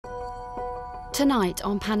Tonight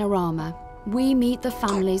on Panorama, we meet the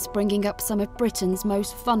families bringing up some of Britain's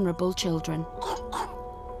most vulnerable children.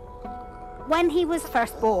 When he was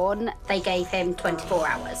first born, they gave him 24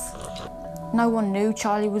 hours. No one knew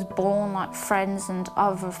Charlie was born, like friends and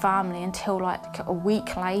other family, until like a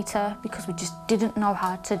week later, because we just didn't know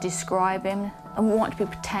how to describe him, and we wanted to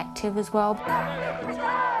be protective as well.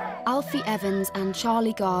 Alfie Evans and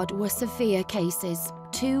Charlie Gard were severe cases,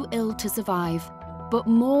 too ill to survive. But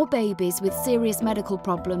more babies with serious medical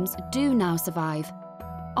problems do now survive.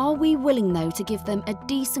 Are we willing, though, to give them a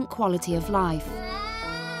decent quality of life?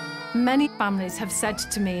 Many families have said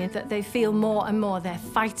to me that they feel more and more they're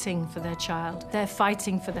fighting for their child. They're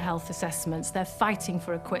fighting for the health assessments. They're fighting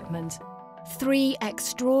for equipment. 3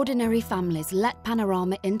 extraordinary families let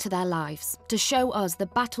Panorama into their lives to show us the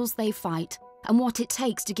battles they fight and what it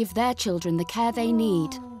takes to give their children the care they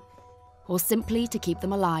need, or simply to keep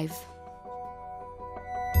them alive.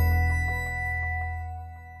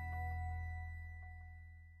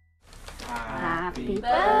 Happy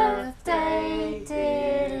birthday,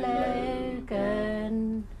 dear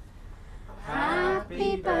Logan.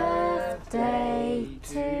 Happy birthday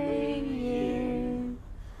to you.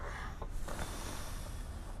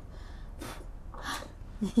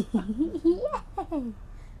 Yay!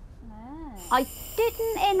 I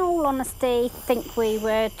didn't, in all honesty, think we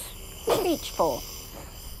would reach for.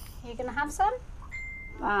 You gonna have some?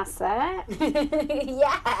 That's it.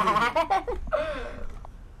 Yeah.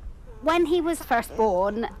 When he was first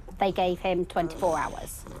born, they gave him 24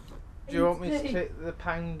 hours. Do you want me to take the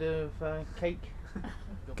pound of cake?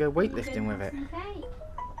 Go weightlifting with it. Okay.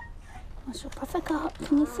 What's your brother got?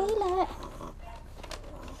 Can you feel it?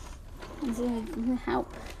 Is it going to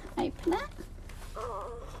help open it?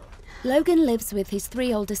 Logan lives with his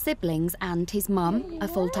 3 older siblings and his mum, a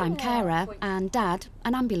full-time carer, and dad,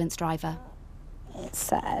 an ambulance driver. It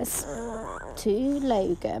says, to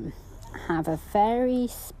Logan, have a very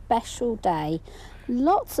special day.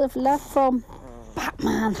 Lots of love from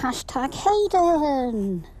Batman,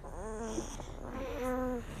 #Hayden.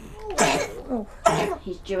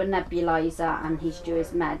 He's due a nebulizer and he's due his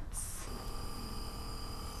meds.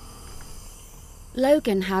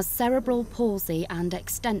 Logan has cerebral palsy and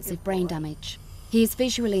extensive brain damage. He is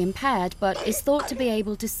visually impaired but is thought to be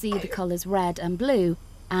able to see the colours red and blue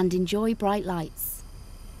and enjoy bright lights.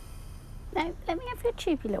 No, let me have your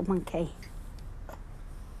tube, you little monkey.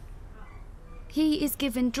 He is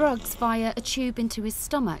given drugs via a tube into his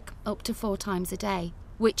stomach up to 4 times a day,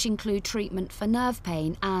 which include treatment for nerve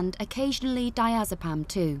pain and occasionally diazepam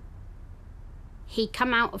too. He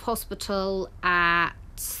come out of hospital at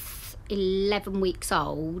 11 weeks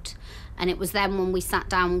old, and it was then when we sat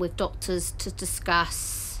down with doctors to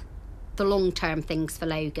discuss the long-term things for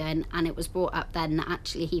Logan, and it was brought up then that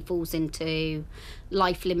actually he falls into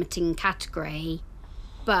life-limiting category,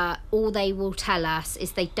 but all they will tell us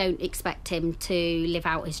is they don't expect him to live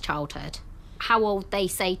out his childhood. How old they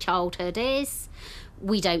say childhood is,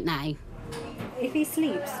 we don't know. If he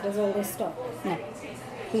sleeps, does all this stop? No,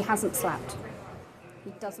 he hasn't slept.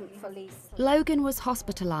 He doesn't fully sleep. Logan was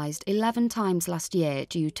hospitalised 11 times last year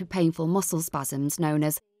due to painful muscle spasms known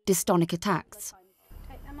as dystonic attacks.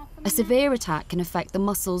 A severe attack can affect the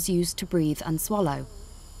muscles used to breathe and swallow.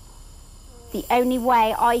 The only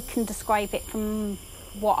way I can describe it from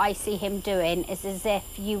what I see him doing is as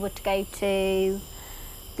if you were to go to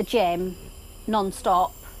the gym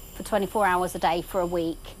non-stop for 24 hours a day for a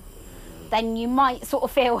week. Then you might sort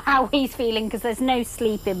of feel how he's feeling, because there's no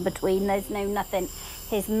sleep in between, there's no nothing.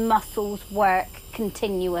 His muscles work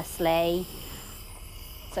continuously.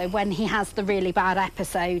 So when he has the really bad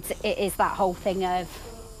episodes, it is that whole thing of,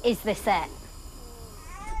 is this it?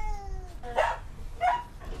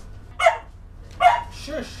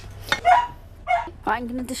 Shush! I'm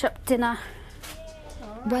going to dish up dinner.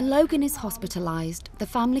 When Logan is hospitalised, the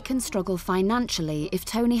family can struggle financially if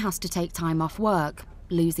Tony has to take time off work,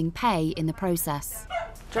 losing pay in the process.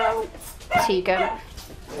 Joe, Tegan.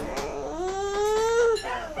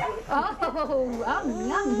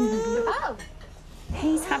 Oh.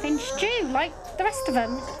 He's having stew like the rest of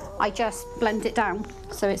them. I just blend it down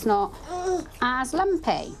so it's not as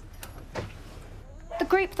lumpy. The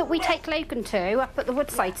group that we take Logan to up at the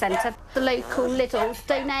Woodside Centre, the local Lidl,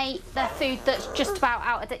 donate their food that's just about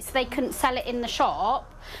out of date, so they couldn't sell it in the shop.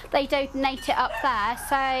 They donate it up there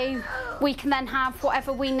so we can then have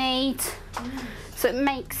whatever we need. So it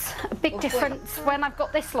makes a big difference when I've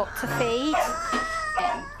got this lot to feed.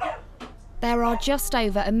 There are just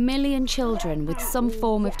over 1 million children with some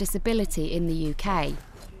form of disability in the UK.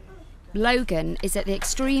 Logan is at the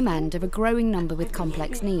extreme end of a growing number with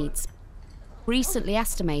complex needs, recently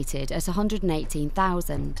estimated at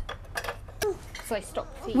 118,000. because I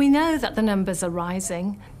stopped feeding. We know that the numbers are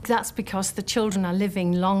rising. That's because the children are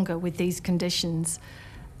living longer with these conditions.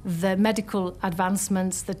 The medical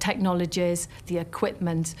advancements, the technologies, the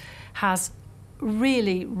equipment has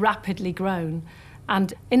really rapidly grown.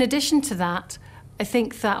 And in addition to that, I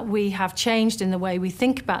think that we have changed in the way we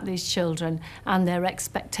think about these children and their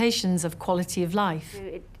expectations of quality of life.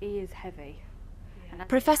 It is heavy.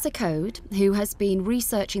 Professor Code, who has been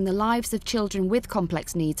researching the lives of children with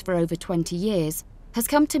complex needs for over 20 years, has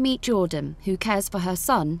come to meet Jordan, who cares for her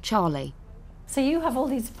son, Charlie. So you have all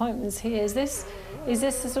these appointments here. Is this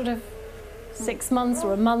a sort of 6 months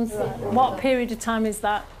or a month? What period of time is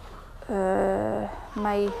that?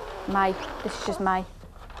 May. This is just May.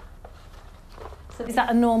 So is that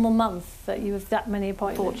a normal month that you have that many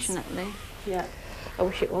appointments? Fortunately. Yeah. I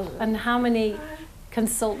wish it wasn't. And how many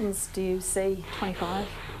consultants do you see? 25.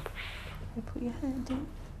 You put your hand in.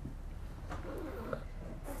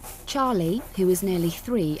 Charlie, who is nearly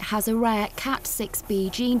 3, has a rare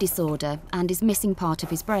CAT6B gene disorder and is missing part of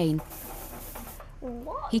his brain.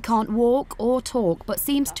 He can't walk or talk, but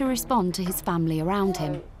seems to respond to his family around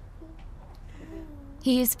him.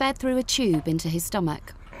 He is fed through a tube into his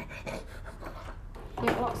stomach.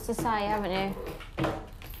 You've lots to say, haven't you?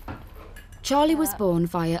 Charlie was born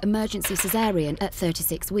via emergency caesarean at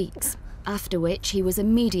 36 weeks, after which he was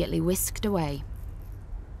immediately whisked away.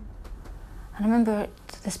 And I remember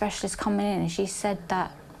the specialist coming in and she said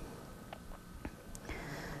that...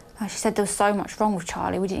 She said there was so much wrong with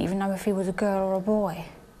Charlie, we didn't even know if he was a girl or a boy.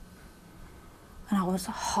 And I was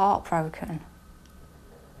heartbroken.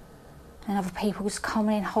 And other people just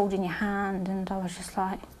coming in, holding your hand, and I was just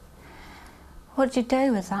like, what did you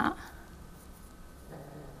do with that?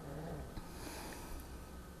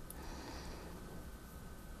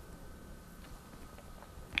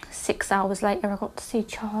 Six hours later, I got to see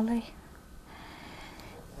Charlie.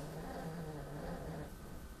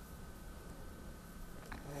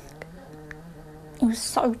 He was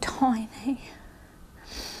so tiny.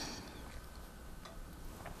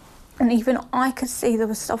 And even I could see there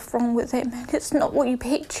was stuff wrong with him. It's not what you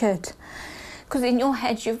pictured. Because in your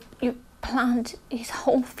head, you've planned his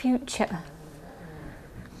whole future.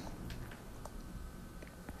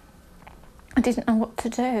 I didn't know what to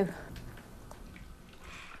do.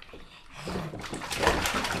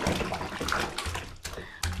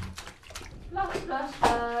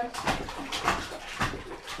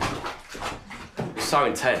 So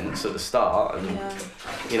intense at the start, and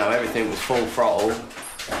you know, everything was full throttle.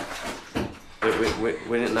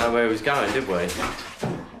 We didn't know where he was going, did we?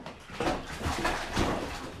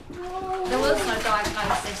 There was no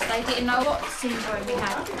diagnosis. They didn't know what syndrome he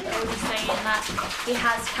had. They were just saying that he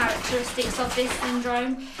has characteristics of this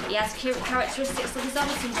syndrome, he has characteristics of this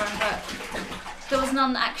other syndrome, but there was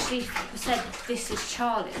none that actually said this is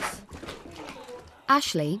Charlie's.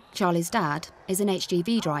 Ashley, Charlie's dad, is an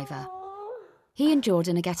HGV driver. He and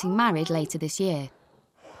Jordan are getting married later this year.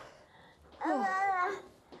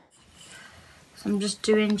 So I'm just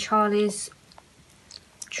doing Charlie's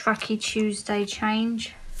Trachea Tuesday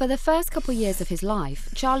change. For the first couple years of his life,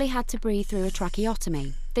 Charlie had to breathe through a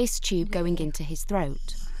tracheotomy, this tube going into his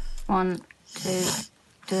throat. 1, 2,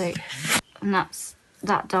 3, and that's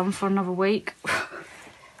that done for another week.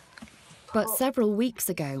 But several weeks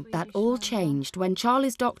ago, that all changed when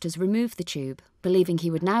Charlie's doctors removed the tube, believing he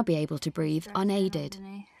would now be able to breathe unaided.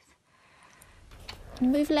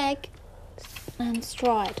 Move leg and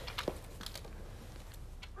stride.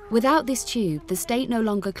 Without this tube, the state no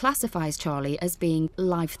longer classifies Charlie as being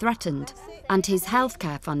life-threatened, and his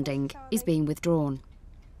healthcare funding is being withdrawn.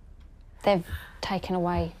 They've taken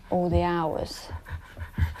away all the hours.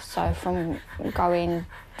 So from going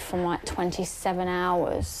from like 27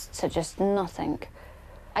 hours to just nothing.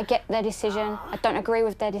 I get their decision, I don't agree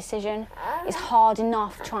with their decision. It's hard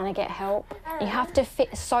enough trying to get help. You have to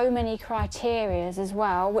fit so many criteria as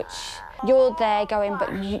well, which you're there going, but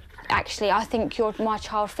actually I think my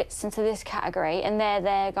child fits into this category, and they're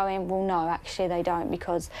there going, well no, actually they don't,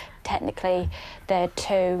 because technically they're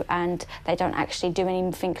 2 and they don't actually do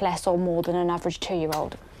anything less or more than an average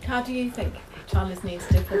 2-year-old. How do you think Charlie's needs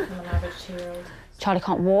differ from an average 2-year-old? Charlie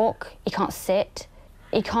can't walk, he can't sit,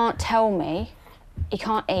 he can't tell me, he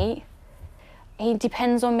can't eat. He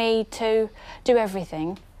depends on me to do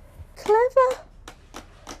everything. Clever.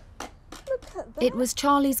 Look at that. It was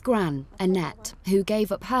Charlie's gran, Annette, who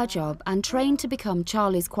gave up her job and trained to become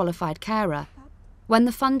Charlie's qualified carer. When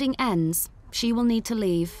the funding ends, she will need to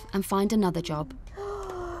leave and find another job.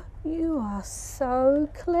 You are so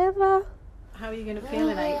clever. How are you going to feel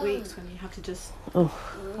in 8 weeks when you have to just... Oh,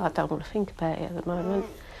 I don't want to think about it at the moment.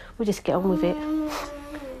 We'll just get on with it.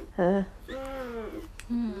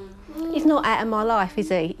 He's not out of my life, is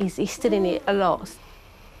he? He's still in it a lot.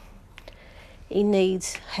 He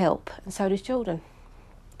needs help, and so does Jordan.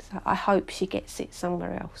 So I hope she gets it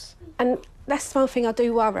somewhere else. And that's one thing I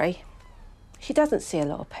do worry. She doesn't see a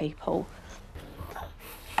lot of people.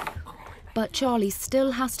 But Charlie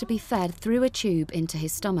still has to be fed through a tube into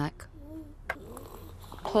his stomach.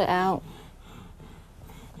 Pull it out,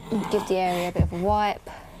 give the area a bit of a wipe,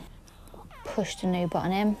 push the new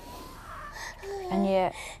button in, and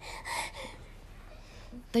yeah.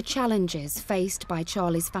 The challenges faced by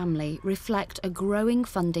Charlie's family reflect a growing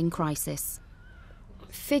funding crisis.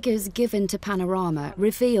 Figures given to Panorama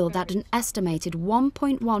reveal that an estimated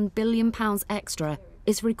 £1.1 billion extra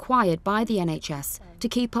is required by the NHS to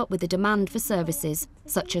keep up with the demand for services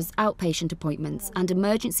such as outpatient appointments and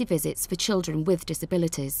emergency visits for children with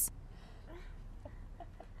disabilities.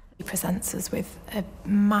 He presents us with a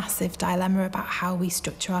massive dilemma about how we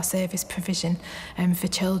structure our service provision for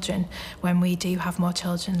children when we do have more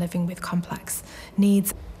children living with complex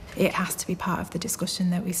needs. It has to be part of the discussion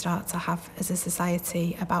that we start to have as a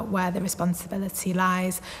society about where the responsibility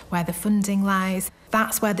lies, where the funding lies.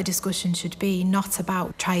 That's where the discussion should be, not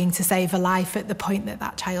about trying to save a life at the point that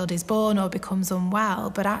that child is born or becomes unwell,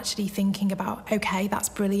 but actually thinking about, OK, that's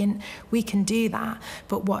brilliant, we can do that,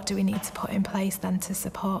 but what do we need to put in place then to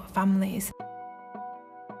support families?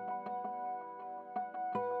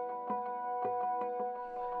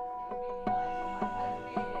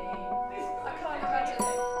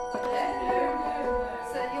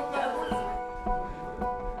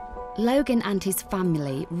 Logan and his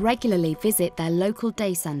family regularly visit their local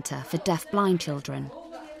day centre for deaf-blind children.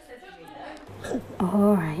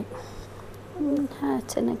 All right.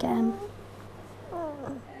 Hurting again.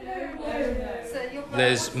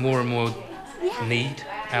 There's more and more need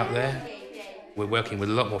out there. We're working with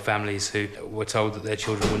a lot more families who were told that their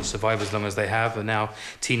children wouldn't survive as long as they have, and now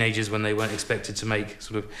teenagers when they weren't expected to make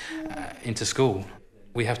sort of into school.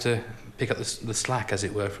 We have to pick up the slack, as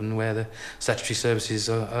it were, from where the statutory services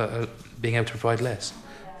are being able to provide less.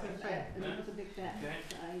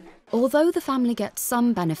 Although the family gets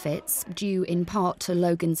some benefits, due in part to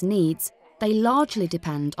Logan's needs, they largely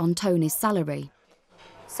depend on Tony's salary.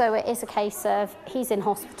 So it is a case of he's in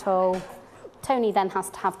hospital, Tony then has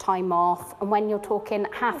to have time off, and when you're talking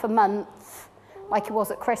half a month, like it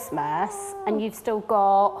was at Christmas, and you've still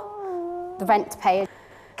got the rent to pay,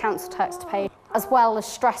 council tax to pay, as well as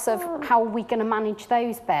stress of how are we going to manage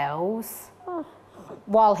those bills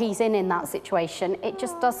while he's in that situation, it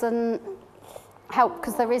just doesn't help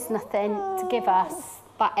because there is nothing to give us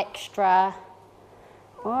that extra,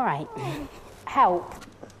 all right, help.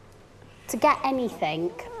 To get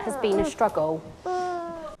anything has been a struggle.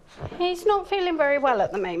 He's not feeling very well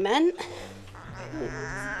at the moment.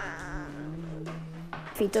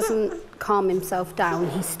 If he doesn't calm himself down,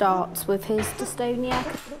 he starts with his dystonia.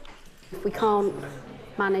 If we can't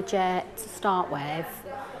manage it to start with,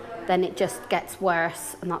 then it just gets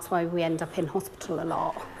worse, and that's why we end up in hospital a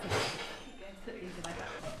lot.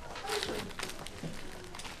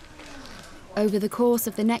 Over the course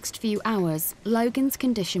of the next few hours, Logan's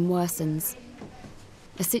condition worsens.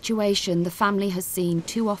 A situation the family has seen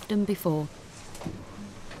too often before.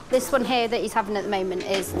 This one here that he's having at the moment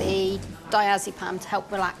is the diazepam to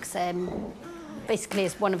help relax him. Basically,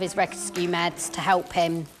 it's one of his rescue meds to help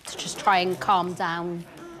him to just try and calm down.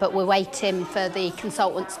 But we're waiting for the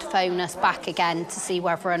consultants to phone us back again to see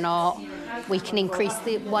whether or not we can increase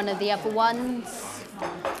one of the other ones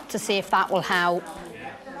to see if that will help.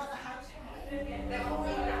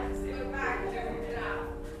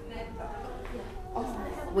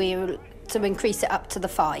 We're to increase it up to the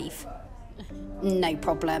 5. No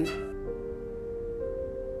problem.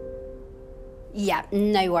 Yeah,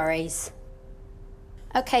 no worries.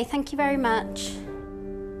 OK, thank you very much.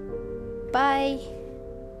 Bye.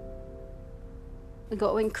 We've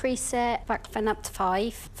got to increase it back then up to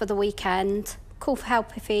 5 for the weekend. Call for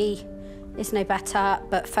help if he is no better,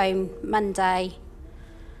 but phone Monday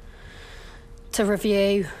to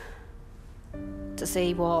review to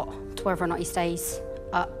see whether or not he stays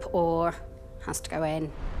up or has to go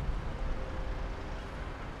in.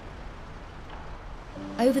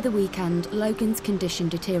 Over the weekend, Logan's condition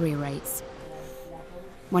deteriorates.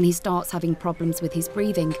 When he starts having problems with his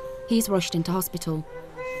breathing, he's rushed into hospital.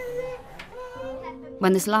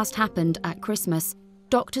 When this last happened at Christmas,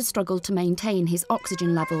 doctors struggled to maintain his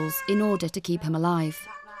oxygen levels in order to keep him alive.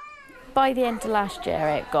 By the end of last year,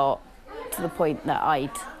 it got to the point that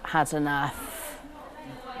I'd had enough.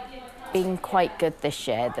 Been quite good this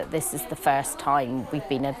year that this is the first time we've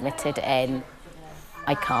been admitted in.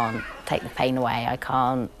 I can't take the pain away, I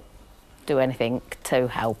can't do anything to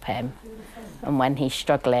help him. And when he's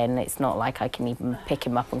struggling, it's not like I can even pick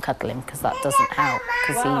him up and cuddle him, because that doesn't help,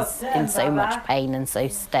 because he's in so much pain and so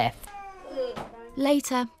stiff.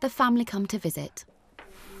 Later, the family come to visit.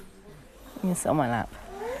 You sit on my lap.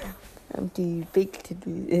 I'm too big to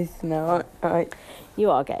do this now, right?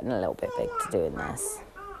 You are getting a little bit big to doing this.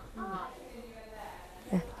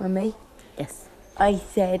 Yeah, Mummy? Yes. I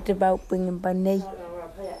said about bringing Bunny.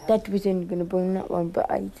 Dad was only going to bring that one,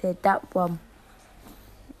 but I said that one.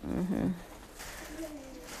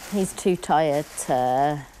 He's too tired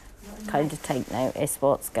to kind of take notice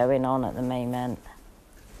what's going on at the moment.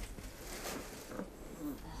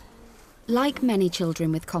 Like many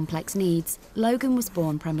children with complex needs, Logan was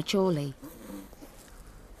born prematurely.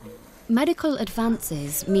 Medical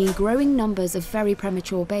advances mean growing numbers of very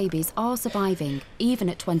premature babies are surviving, even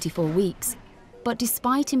at 24 weeks. But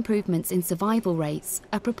despite improvements in survival rates,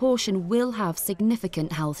 a proportion will have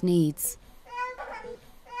significant health needs.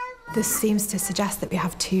 This seems to suggest that we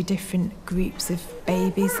have two different groups of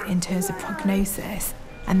babies in terms of prognosis.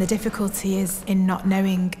 And the difficulty is in not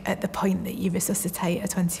knowing at the point that you resuscitate a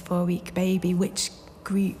 24-week baby which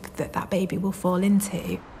group that baby will fall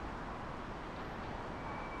into.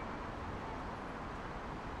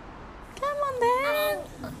 Come on then.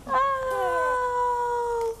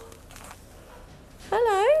 Oh.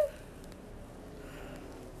 Hello.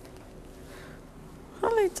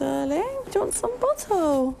 Hello, darling. Do you want some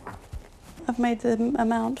bottle? I've made the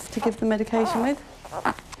amount to give the medication with.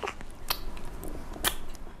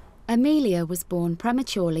 Amelia was born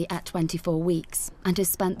prematurely at 24 weeks and has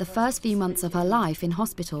spent the first few months of her life in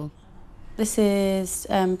hospital. This is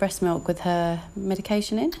breast milk with her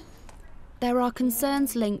medication in. There are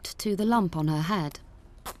concerns linked to the lump on her head.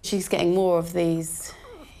 She's getting more of these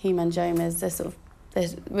hemangiomas.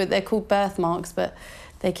 They're called birthmarks, but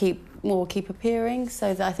they keep appearing.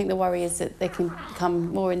 So I think the worry is that they can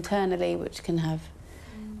become more internally, which can have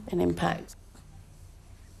an impact.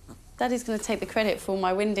 Daddy's going to take the credit for all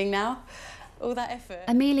my winding now. All that effort.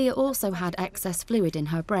 Amelia also had excess fluid in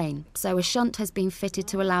her brain, so a shunt has been fitted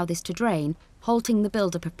to allow this to drain, halting the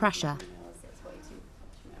build-up of pressure.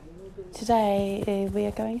 Today we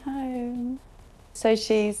are going home. So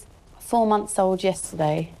she's 4 months old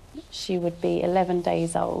yesterday. She would be 11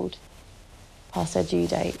 days old past her due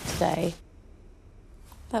date today.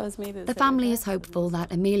 That was me. The family is hopeful that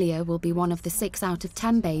Amelia will be one of the 6 out of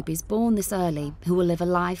 10 babies born this early who will live a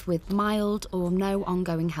life with mild or no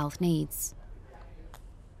ongoing health needs.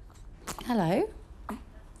 Hello.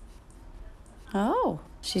 Oh,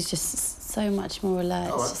 she's just so much more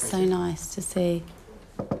alert. It's just so nice to see.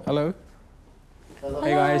 Hello. Hello.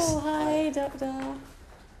 Hey guys. Hi, doctor.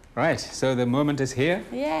 Right, so the moment is here.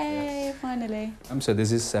 Yay, finally. So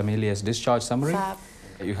this is Amelia's discharge summary. Fab.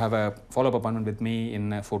 You have a follow-up appointment with me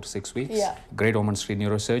in 4 to 6 weeks. Yeah. Great hormone-free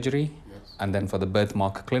neurosurgery. Yes. And then for the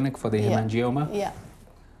birthmark clinic for the hemangioma. Yeah.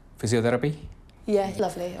 Physiotherapy. Yeah,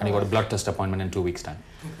 lovely. And you got a blood test appointment in 2 weeks' time.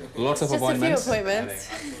 Lots of appointments. Just a few appointments.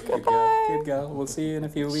 Goodbye. Good girl. We'll see you in a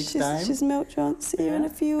few weeks' time. She's milk drunk. See you in a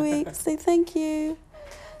few weeks. Say thank you.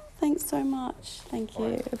 Thanks so much. Thank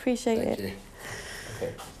you. Appreciate it. Thank you.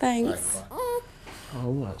 Okay. Thanks.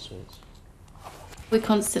 Oh, that's sweet. We're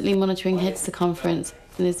constantly monitoring head circumference,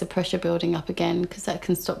 and there's the pressure building up again because that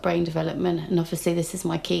can stop brain development. And obviously, this is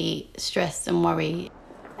my key stress and worry.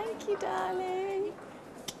 Thank you, darling.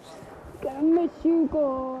 Gonna miss you,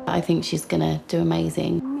 God. I think she's gonna do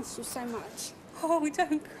amazing. I miss you so much. Oh,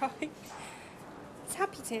 don't cry. It's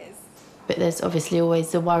happy tears. But there's obviously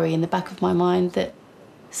always the worry in the back of my mind that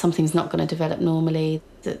something's not going to develop normally,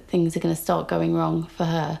 that things are going to start going wrong for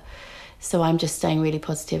her. So I'm just staying really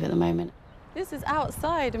positive at the moment. This is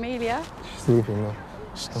outside, Amelia. She's sleeping now.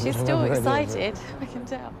 She's still excited, I can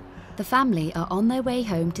tell. The family are on their way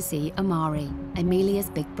home to see Amari, Amelia's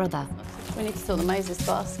big brother. We need to sort the Moses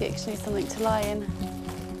basket because she needs something to lie in.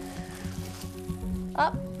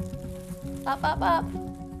 Up, up, up, up.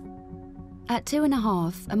 At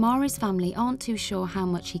 2.5, Amari's family aren't too sure how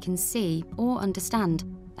much he can see or understand,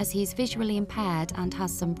 as he's visually impaired and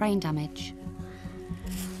has some brain damage.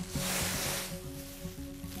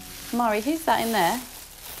 Amari, who's that in there?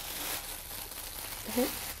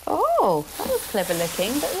 Oh, that was clever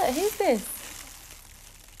looking, but look, who's this?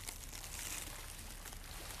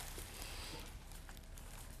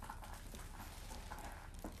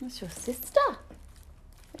 That's your sister.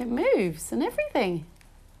 It moves and everything.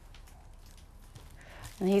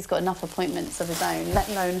 And he's got enough appointments of his own, let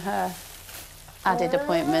alone her added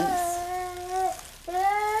appointments.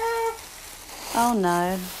 Oh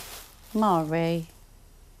no, Mari.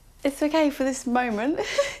 It's okay for this moment.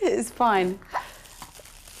 It's fine.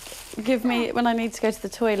 Give me when I need to go to the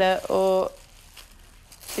toilet or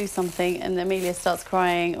do something and Amelia starts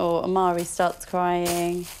crying, or Amari starts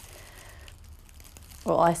crying,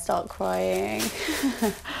 or I start crying.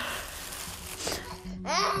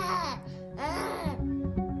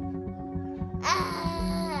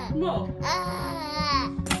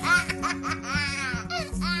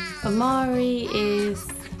 Amari is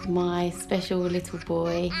my special little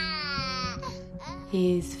boy.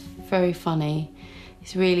 He's very funny.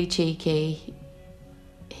 He's really cheeky.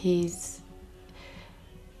 He's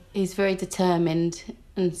very determined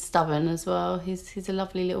and stubborn as well. He's a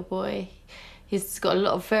lovely little boy. He's got a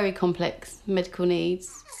lot of very complex medical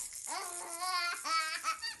needs,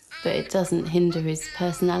 but it doesn't hinder his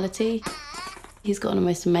personality. He's got the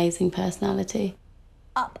most amazing personality.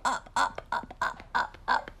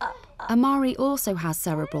 Amari also has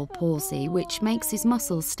cerebral palsy, which makes his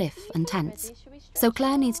muscles stiff and tense. So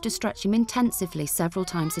Claire needs to stretch him intensively several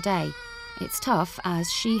times a day. It's tough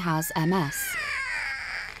as she has MS.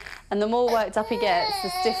 And the more worked up he gets, the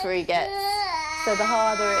stiffer he gets. So the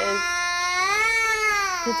harder it is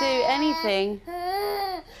to do anything.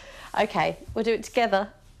 Okay, we'll do it together.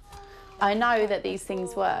 I know that these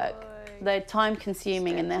things work. They're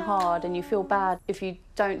time-consuming and they're hard, and you feel bad if you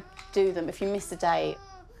don't do them, if you miss a day.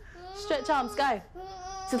 Stretch arms, go.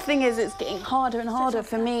 So the thing is, it's getting harder and harder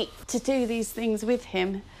for me to do these things with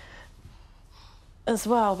him as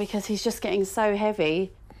well, because he's just getting so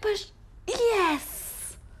heavy. But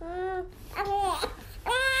yes!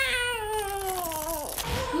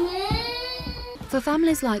 For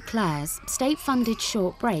families like Claire's, state-funded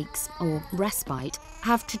short breaks, or respite,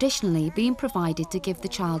 have traditionally been provided to give the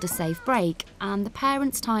child a safe break and the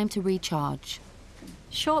parents time to recharge.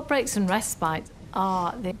 Short breaks and respite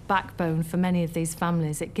are the backbone for many of these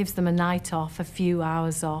families. It gives them a night off, a few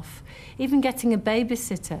hours off. Even getting a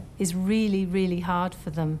babysitter is really, really hard for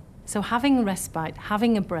them. So having a respite,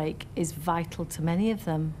 having a break is vital to many of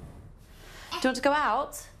them. Do you want to go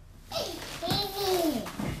out?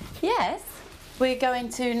 Yes. We're going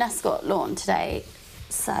to Nascot Lawn today,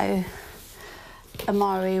 so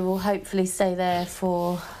Amari will hopefully stay there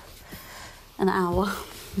for an hour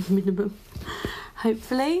minimum,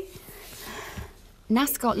 hopefully.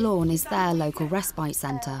 Nascot Lawn is their local respite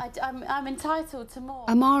centre. I'm entitled to more.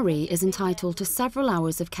 Amari is entitled to several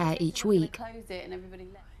hours of care each week.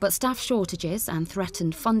 But staff shortages and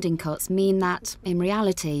threatened funding cuts mean that, in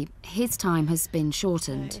reality, his time has been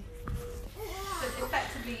shortened. But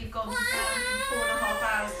effectively you've gone down from 4.5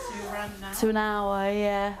 hours to around an hour. To an hour,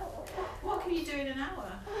 yeah. What can you do in an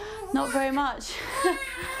hour? Not very much.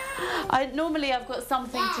 Normally I've got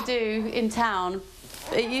something to do in town.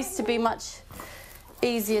 It used to be much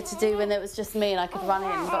easier to do when there was just me and I could run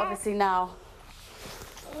in, but obviously now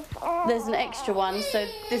there's an extra one, so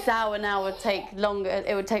this hour now would take longer.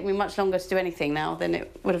 It would take me much longer to do anything now than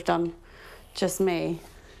it would have done just me.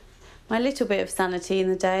 My little bit of sanity in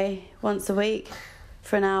the day, once a week,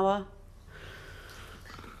 for an hour.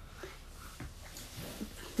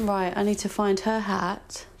 Right, I need to find her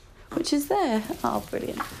hat, which is there. Oh,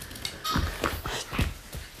 brilliant.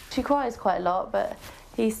 She cries quite a lot, but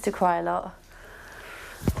he used to cry a lot.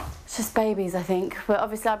 It's just babies, I think. But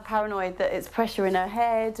obviously I'm paranoid that it's pressure in her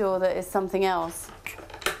head or that it's something else.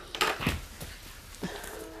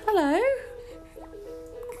 Hello.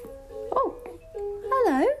 Oh,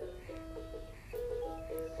 hello.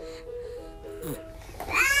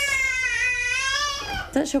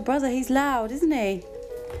 That's your brother. He's loud, isn't he?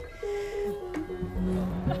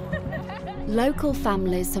 Local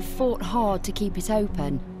families have fought hard to keep it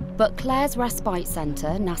open, but Claire's respite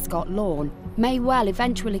centre, Nascot Lawn, may well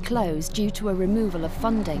eventually close due to a removal of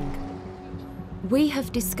funding. We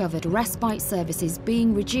have discovered respite services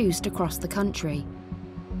being reduced across the country.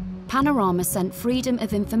 Panorama sent freedom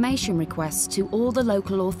of information requests to all the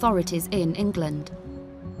local authorities in England.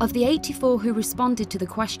 Of the 84 who responded to the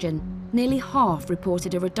question, nearly half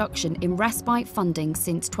reported a reduction in respite funding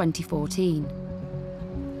since 2014.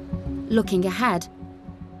 Looking ahead,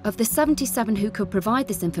 of the 77 who could provide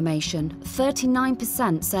this information,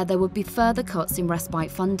 39% said there would be further cuts in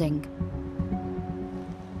respite funding.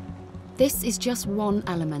 This is just one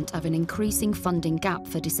element of an increasing funding gap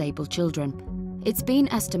for disabled children. It's been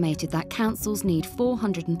estimated that councils need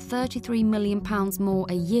 £433 million more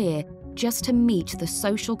a year just to meet the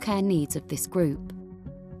social care needs of this group.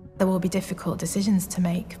 There will be difficult decisions to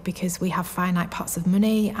make because we have finite pots of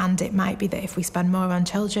money, and it might be that if we spend more on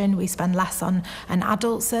children, we spend less on an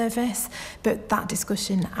adult service, but that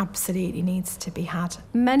discussion absolutely needs to be had.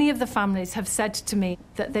 Many of the families have said to me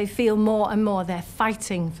that they feel more and more they're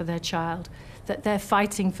fighting for their child, that they're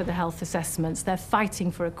fighting for the health assessments, they're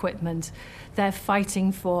fighting for equipment, they're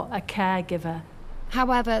fighting for a caregiver.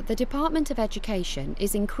 However, the Department of Education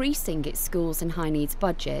is increasing its schools and high needs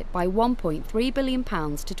budget by £1.3 billion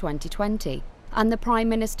to 2020, and the Prime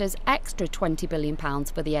Minister's extra £20 billion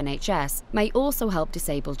for the NHS may also help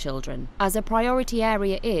disabled children, as a priority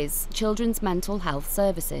area is children's mental health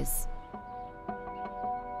services.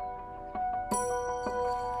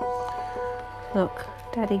 Look,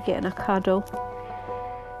 Daddy getting a cuddle.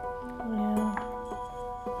 Yeah.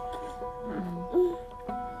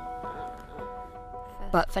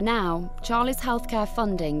 But for now, Charlie's healthcare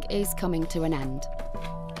funding is coming to an end.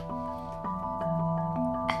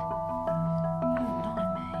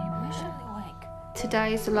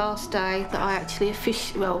 Today is the last day that I actually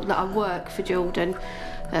that I work for Jordan.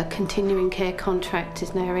 Continuing care contract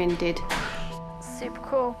is now ended. Super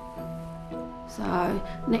cool. So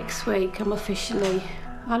next week I'm officially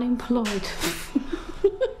unemployed.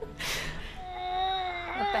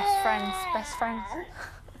 Best friends.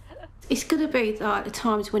 It's going to be like the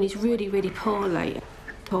times when he's really, really poorly,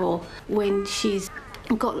 or when she's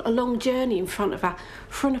got a long journey in front of her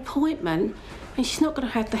for an appointment and she's not going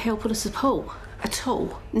to have the help or the support at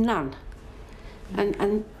all, none.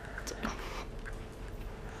 And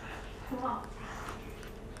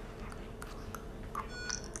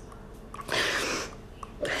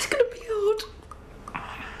it's going to be hard.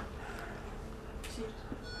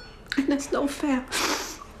 And that's not fair.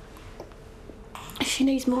 She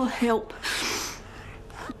needs more help.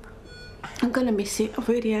 I'm going to miss it, I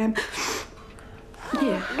really am.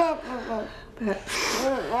 Yeah. But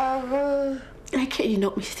how can you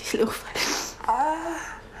not miss this little face?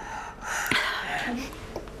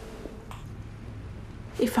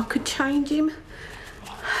 If I could change him,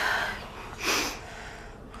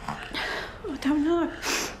 I don't know,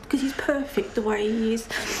 because he's perfect the way he is.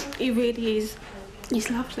 He really is. He's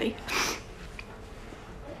lovely.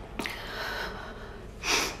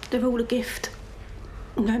 They're all a gift,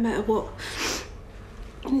 no matter what.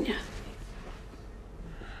 Yeah.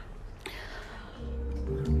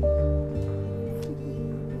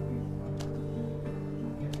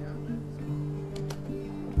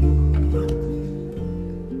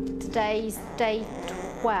 Today's day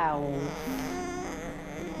 12.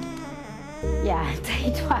 Yeah,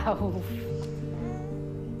 day 12.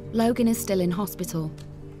 Logan is still in hospital.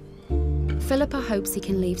 Philippa hopes he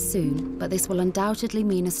can leave soon, but this will undoubtedly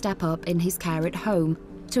mean a step up in his care at home,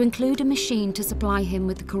 to include a machine to supply him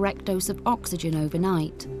with the correct dose of oxygen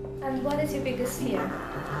overnight. And what is your biggest fear?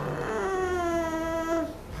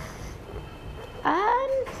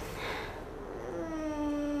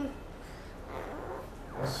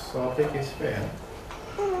 What's our biggest fear?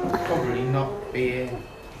 Probably not being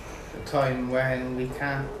a time when we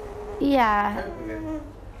can't. Yeah.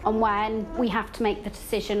 And when we have to make the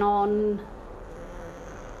decision on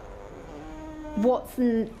what's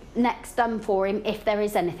next done for him, if there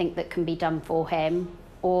is anything that can be done for him,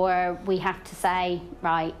 or we have to say,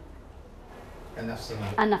 right, enough's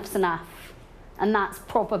enough. Enough's enough. And that's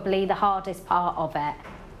probably the hardest part of it.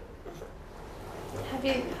 Have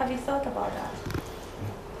you thought about that?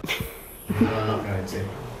 No, I'm not going to,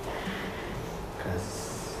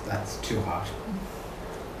 because that's too hard.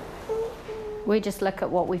 We just look at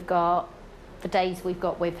what we've got, the days we've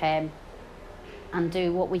got with him, and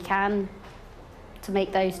do what we can to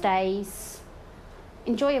make those days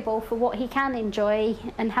enjoyable for what he can enjoy,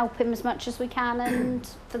 and help him as much as we can, and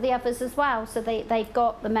for the others as well, so they've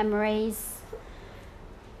got the memories.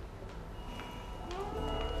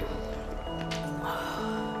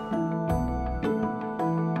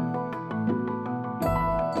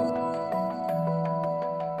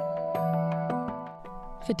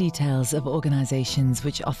 For details of organisations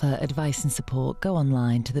which offer advice and support, go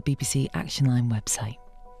online to the BBC Action Line website.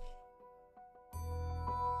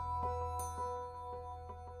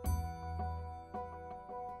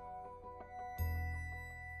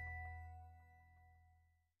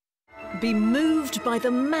 Be moved by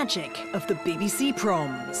the magic of the BBC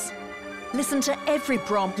Proms. Listen to every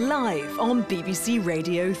prom live on BBC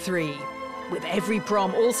Radio 3. With every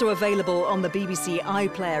prom also available on the BBC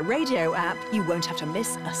iPlayer radio app, you won't have to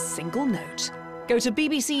miss a single note. Go to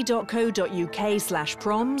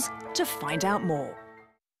bbc.co.uk/proms to find out more.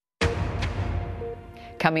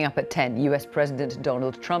 Coming up at 10, US President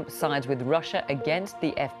Donald Trump sides with Russia against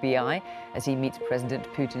the FBI as he meets President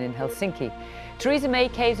Putin in Helsinki. Theresa May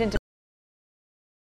caves into